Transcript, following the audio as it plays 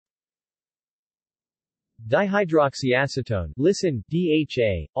Dihydroxyacetone, listen,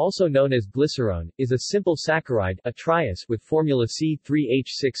 DHA, also known as glycerone, is a simple saccharide, a triose, with formula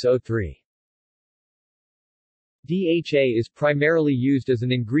C3H6O3. DHA is primarily used as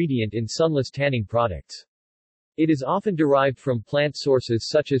an ingredient in sunless tanning products. It is often derived from plant sources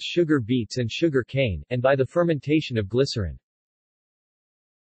such as sugar beets and sugar cane, and by the fermentation of glycerin.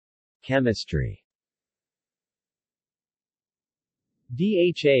 Chemistry.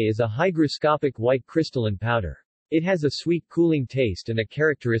 DHA is a hygroscopic white crystalline powder. It has a sweet cooling taste and a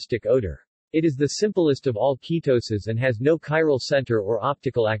characteristic odor. It is the simplest of all ketoses and has no chiral center or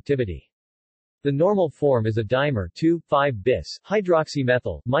optical activity. The normal form is a dimer 2,5-bis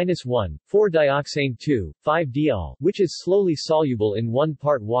hydroxymethyl -1,4-dioxane 2,5-diol, which is slowly soluble in 1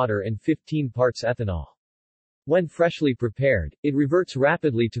 part water and 15 parts ethanol. When freshly prepared, it reverts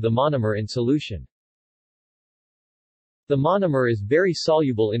rapidly to the monomer in solution. The monomer is very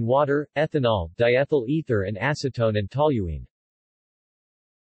soluble in water, ethanol, diethyl ether and acetone and toluene.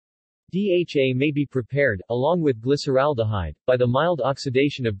 DHA may be prepared, along with glyceraldehyde, by the mild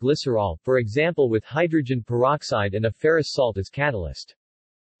oxidation of glycerol, for example with hydrogen peroxide and a ferrous salt as catalyst.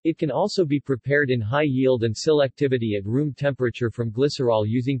 It can also be prepared in high yield and selectivity at room temperature from glycerol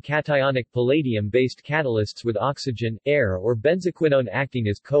using cationic palladium-based catalysts with oxygen, air or benzoquinone acting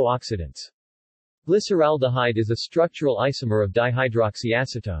as co-oxidants. Glyceraldehyde is a structural isomer of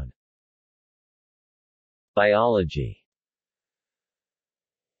dihydroxyacetone. Biology.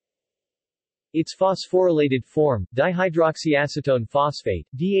 Its phosphorylated form, dihydroxyacetone phosphate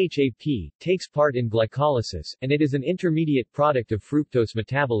 (DHAP), takes part in glycolysis, and it is an intermediate product of fructose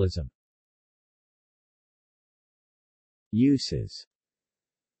metabolism. Uses.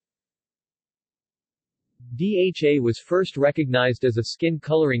 DHA was first recognized as a skin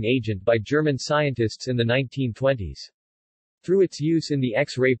coloring agent by German scientists in the 1920s. Through its use in the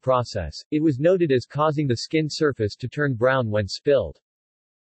X-ray process, it was noted as causing the skin surface to turn brown when spilled.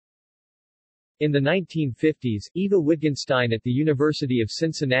 In the 1950s, Eva Wittgenstein at the University of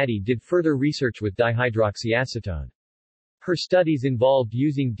Cincinnati did further research with dihydroxyacetone. Her studies involved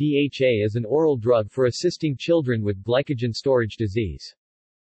using DHA as an oral drug for assisting children with glycogen storage disease.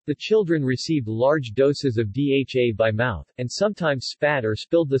 The children received large doses of DHA by mouth, and sometimes spat or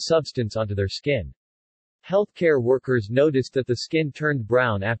spilled the substance onto their skin. Healthcare workers noticed that the skin turned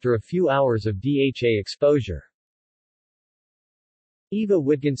brown after a few hours of DHA exposure. Eva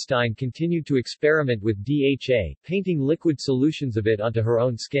Wittgenstein continued to experiment with DHA, painting liquid solutions of it onto her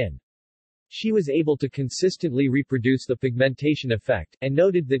own skin. She was able to consistently reproduce the pigmentation effect, and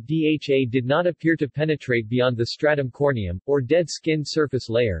noted that DHA did not appear to penetrate beyond the stratum corneum, or dead skin surface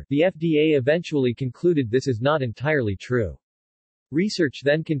layer. The FDA eventually concluded this is not entirely true. Research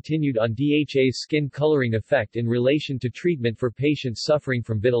then continued on DHA's skin coloring effect in relation to treatment for patients suffering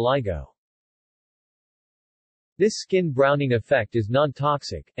from vitiligo. This skin browning effect is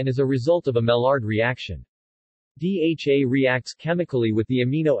non-toxic, and is a result of a Maillard reaction. DHA reacts chemically with the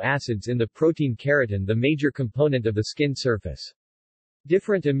amino acids in the protein keratin, the major component of the skin surface.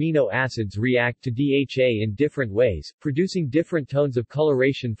 Different amino acids react to DHA in different ways, producing different tones of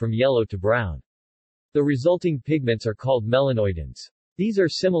coloration from yellow to brown. The resulting pigments are called melanoidins. These are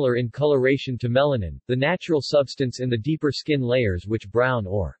similar in coloration to melanin, the natural substance in the deeper skin layers which brown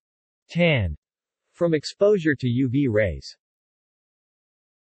or tan from exposure to UV rays.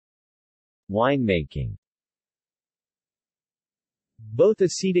 Winemaking. Both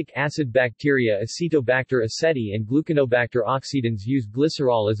acetic acid bacteria Acetobacter aceti and Glucanobacter oxidans use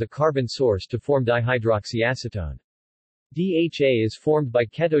glycerol as a carbon source to form dihydroxyacetone. DHA is formed by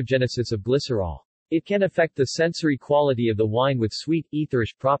ketogenesis of glycerol. It can affect the sensory quality of the wine with sweet,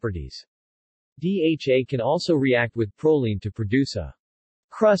 etherish properties. DHA can also react with proline to produce a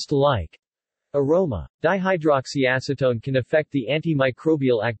crust-like aroma. Dihydroxyacetone can affect the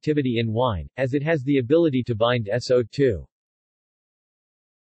antimicrobial activity in wine, as it has the ability to bind SO2.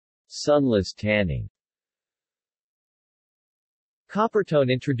 Sunless tanning.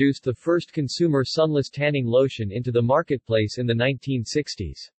 Coppertone introduced the first consumer sunless tanning lotion into the marketplace in the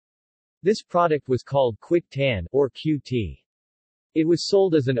 1960s. This product was called Quick Tan, or QT. It was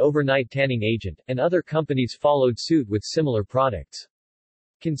sold as an overnight tanning agent, and other companies followed suit with similar products.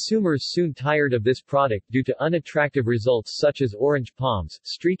 Consumers soon tired of this product due to unattractive results such as orange palms,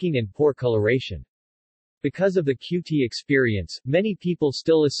 streaking and poor coloration. Because of the QT experience, many people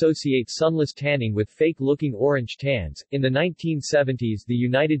still associate sunless tanning with fake-looking orange tans. In the 1970s, the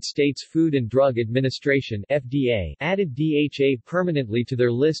United States Food and Drug Administration (FDA) added DHA permanently to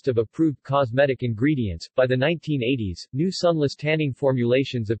their list of approved cosmetic ingredients. By the 1980s, new sunless tanning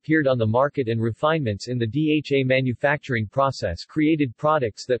formulations appeared on the market, and refinements in the DHA manufacturing process created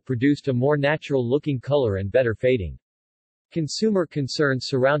products that produced a more natural-looking color and better fading. Consumer concerns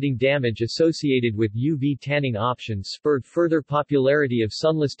surrounding damage associated with UV tanning options spurred further popularity of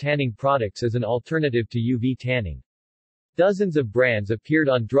sunless tanning products as an alternative to UV tanning. Dozens of brands appeared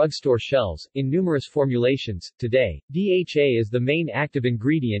on drugstore shelves, in numerous formulations. Today, DHA is the main active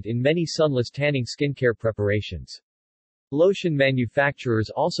ingredient in many sunless tanning skincare preparations. Lotion manufacturers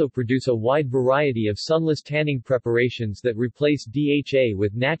also produce a wide variety of sunless tanning preparations that replace DHA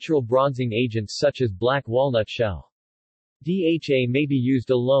with natural bronzing agents such as black walnut shell. DHA may be used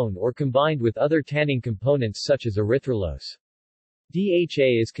alone or combined with other tanning components such as erythrulose.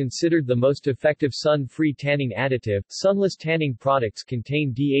 DHA is considered the most effective sun-free tanning additive. Sunless tanning products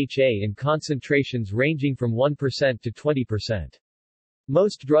contain DHA in concentrations ranging from 1% to 20%.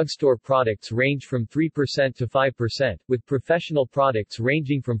 Most drugstore products range from 3% to 5%, with professional products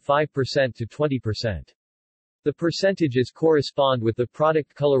ranging from 5% to 20%. The percentages correspond with the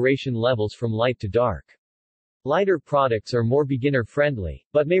product coloration levels from light to dark. Lighter products are more beginner-friendly,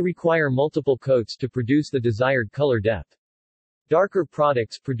 but may require multiple coats to produce the desired color depth. Darker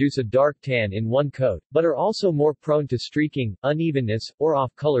products produce a dark tan in one coat, but are also more prone to streaking, unevenness, or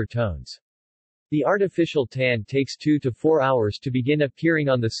off-color tones. The artificial tan takes 2 to 4 hours to begin appearing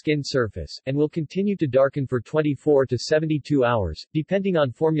on the skin surface, and will continue to darken for 24 to 72 hours, depending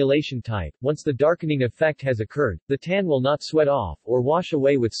on formulation type. Once the darkening effect has occurred, the tan will not sweat off, or wash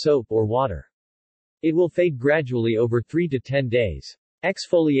away with soap or water. It will fade gradually over 3 to 10 days.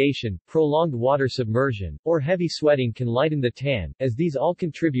 Exfoliation, prolonged water submersion, or heavy sweating can lighten the tan, as these all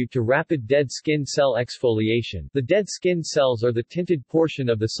contribute to rapid dead skin cell exfoliation. The dead skin cells are the tinted portion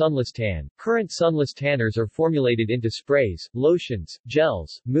of the sunless tan. Current sunless tanners are formulated into sprays, lotions,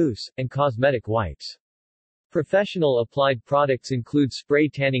 gels, mousse, and cosmetic wipes. Professional applied products include spray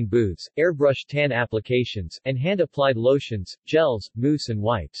tanning booths, airbrush tan applications, and hand-applied lotions, gels, mousse and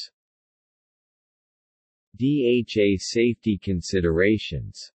wipes. DHA safety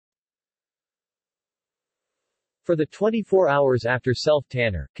considerations. For the 24 hours after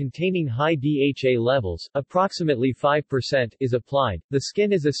self-tanner, containing high DHA levels, approximately 5%, is applied, the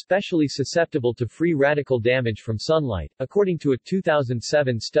skin is especially susceptible to free radical damage from sunlight, according to a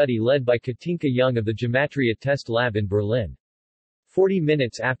 2007 study led by Katinka Young of the Gematria Test Lab in Berlin. 40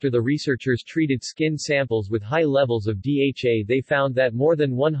 minutes after the researchers treated skin samples with high levels of DHA, they found that more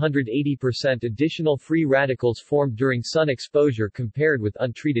than 180% additional free radicals formed during sun exposure compared with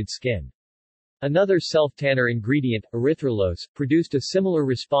untreated skin. Another self-tanner ingredient, erythrulose, produced a similar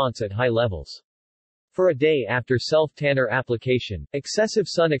response at high levels. For a day after self-tanner application, excessive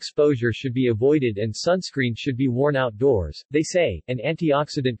sun exposure should be avoided and sunscreen should be worn outdoors, they say. An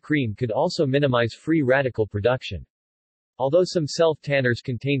antioxidant cream could also minimize free radical production. Although some self-tanners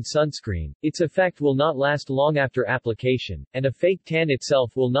contain sunscreen, its effect will not last long after application, and a fake tan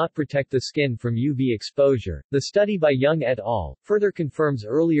itself will not protect the skin from UV exposure. The study by Young et al. Further confirms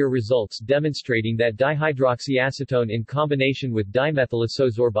earlier results demonstrating that dihydroxyacetone in combination with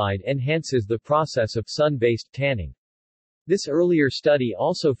dimethylisosorbide enhances the process of sun-based tanning. This earlier study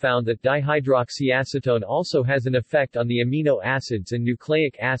also found that dihydroxyacetone also has an effect on the amino acids and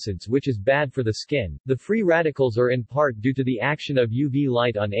nucleic acids, which is bad for the skin. The free radicals are in part due to the action of UV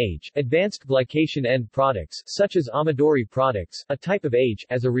light on age, advanced glycation end products, such as Amadori products, a type of age,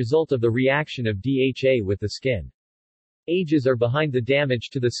 as a result of the reaction of DHA with the skin. Ages are behind the damage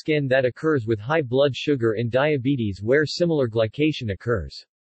to the skin that occurs with high blood sugar in diabetes where similar glycation occurs.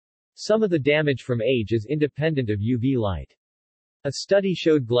 Some of the damage from age is independent of UV light. A study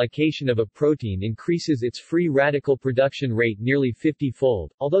showed glycation of a protein increases its free radical production rate nearly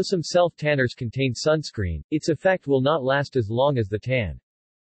 50-fold. Although some self-tanners contain sunscreen, its effect will not last as long as the tan.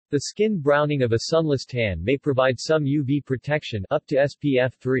 The skin browning of a sunless tan may provide some UV protection up to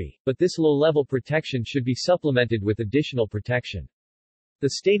SPF 3, but this low-level protection should be supplemented with additional protection. The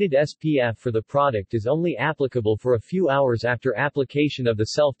stated SPF for the product is only applicable for a few hours after application of the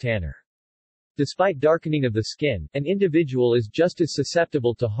self-tanner. Despite darkening of the skin, an individual is just as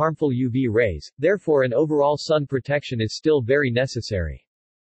susceptible to harmful UV rays, therefore an overall sun protection is still very necessary.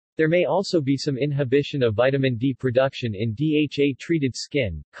 There may also be some inhibition of vitamin D production in DHA-treated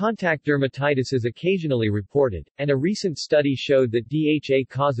skin. Contact dermatitis is occasionally reported, and a recent study showed that DHA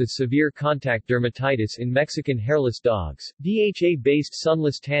causes severe contact dermatitis in Mexican hairless dogs. DHA-based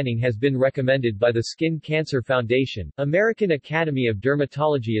sunless tanning has been recommended by the Skin Cancer Foundation, American Academy of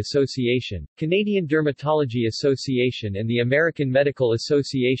Dermatology Association, Canadian Dermatology Association and the American Medical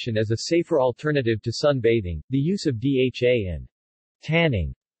Association as a safer alternative to sunbathing. The use of DHA in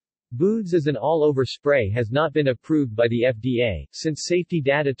tanning booths as an all-over spray has not been approved by the FDA, since safety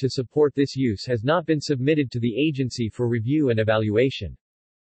data to support this use has not been submitted to the agency for review and evaluation.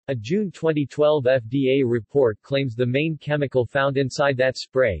 A June 2012 FDA report claims the main chemical found inside that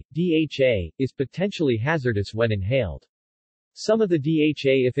spray, DHA, is potentially hazardous when inhaled. Some of the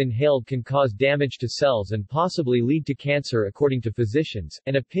DHA if inhaled can cause damage to cells and possibly lead to cancer according to physicians,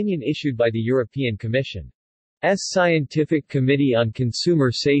 an opinion issued by the European Commission. Scientific Committee on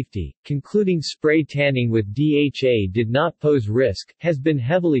Consumer Safety, concluding spray tanning with DHA did not pose risk, has been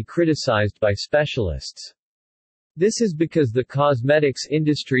heavily criticized by specialists. This is because the cosmetics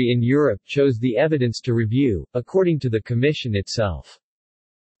industry in Europe chose the evidence to review, according to the Commission itself.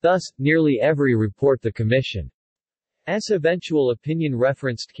 Thus, nearly every report the Commission eventual opinion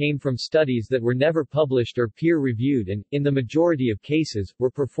referenced came from studies that were never published or peer-reviewed and, in the majority of cases,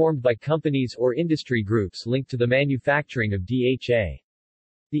 were performed by companies or industry groups linked to the manufacturing of DHA.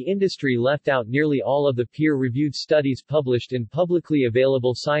 The industry left out nearly all of the peer-reviewed studies published in publicly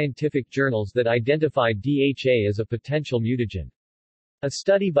available scientific journals that identified DHA as a potential mutagen. A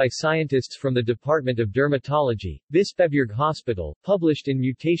study by scientists from the Department of Dermatology, Bispebjerg Hospital, published in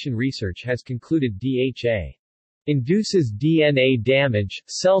Mutation Research has concluded DHA induces DNA damage,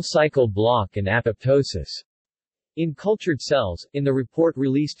 cell cycle block and apoptosis in cultured cells. In the report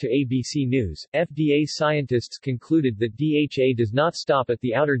released to ABC News, FDA scientists concluded that DHA does not stop at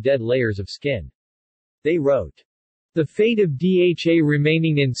the outer dead layers of skin. They wrote, "The fate of DHA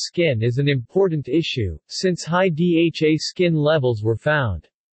remaining in skin is an important issue, since high DHA skin levels were found."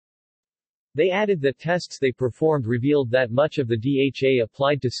 They added that tests they performed revealed that much of the DHA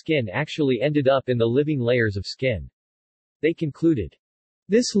applied to skin actually ended up in the living layers of skin. They concluded,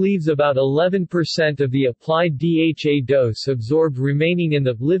 "This leaves about 11% of the applied DHA dose absorbed remaining in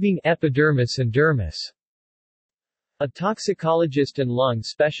the living epidermis and dermis." A toxicologist and lung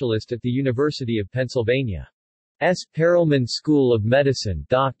specialist at the University of Pennsylvania's Perelman School of Medicine,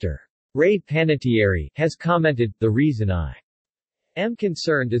 Dr. Ray Panettiere, has commented, "The reason I am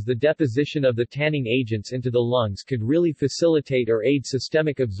concerned is the deposition of the tanning agents into the lungs could really facilitate or aid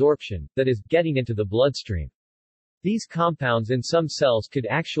systemic absorption, that is, getting into the bloodstream. These compounds in some cells could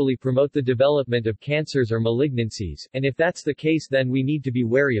actually promote the development of cancers or malignancies, and if that's the case then we need to be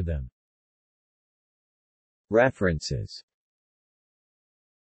wary of them." References.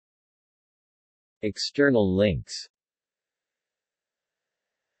 External links.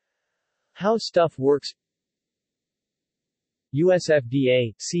 How Stuff Works. US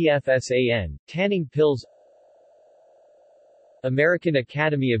FDA, CFSAN, tanning pills. American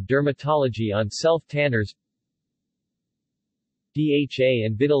Academy of Dermatology on self-tanners. DHA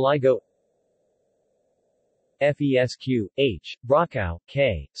and vitiligo. FESQ, H, Brokow,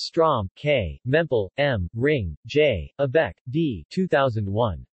 K, Strom, K, Mempel, M, Ring, J, Abeck, D.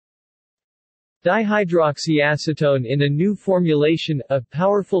 2001. Dihydroxyacetone in a new formulation, a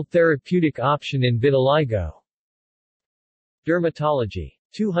powerful therapeutic option in vitiligo. Dermatology.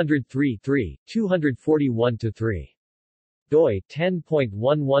 203-3, 241-3. doi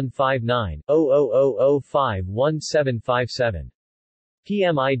 10.1159/000051757.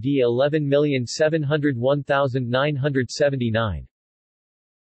 PMID 11701979.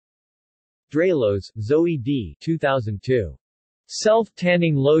 Draelos, Zoe D. 2002.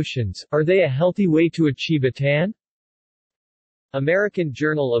 Self-tanning lotions, are they a healthy way to achieve a tan? American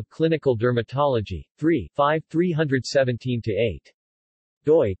Journal of Clinical Dermatology. 3, 5, 317-8.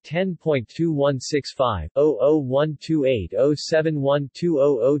 doi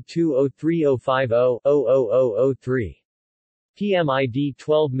 10.2165/00128071200203050/00003. PMID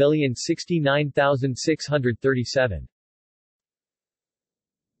 12069637.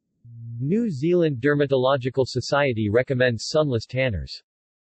 New Zealand Dermatological Society recommends sunless tanners.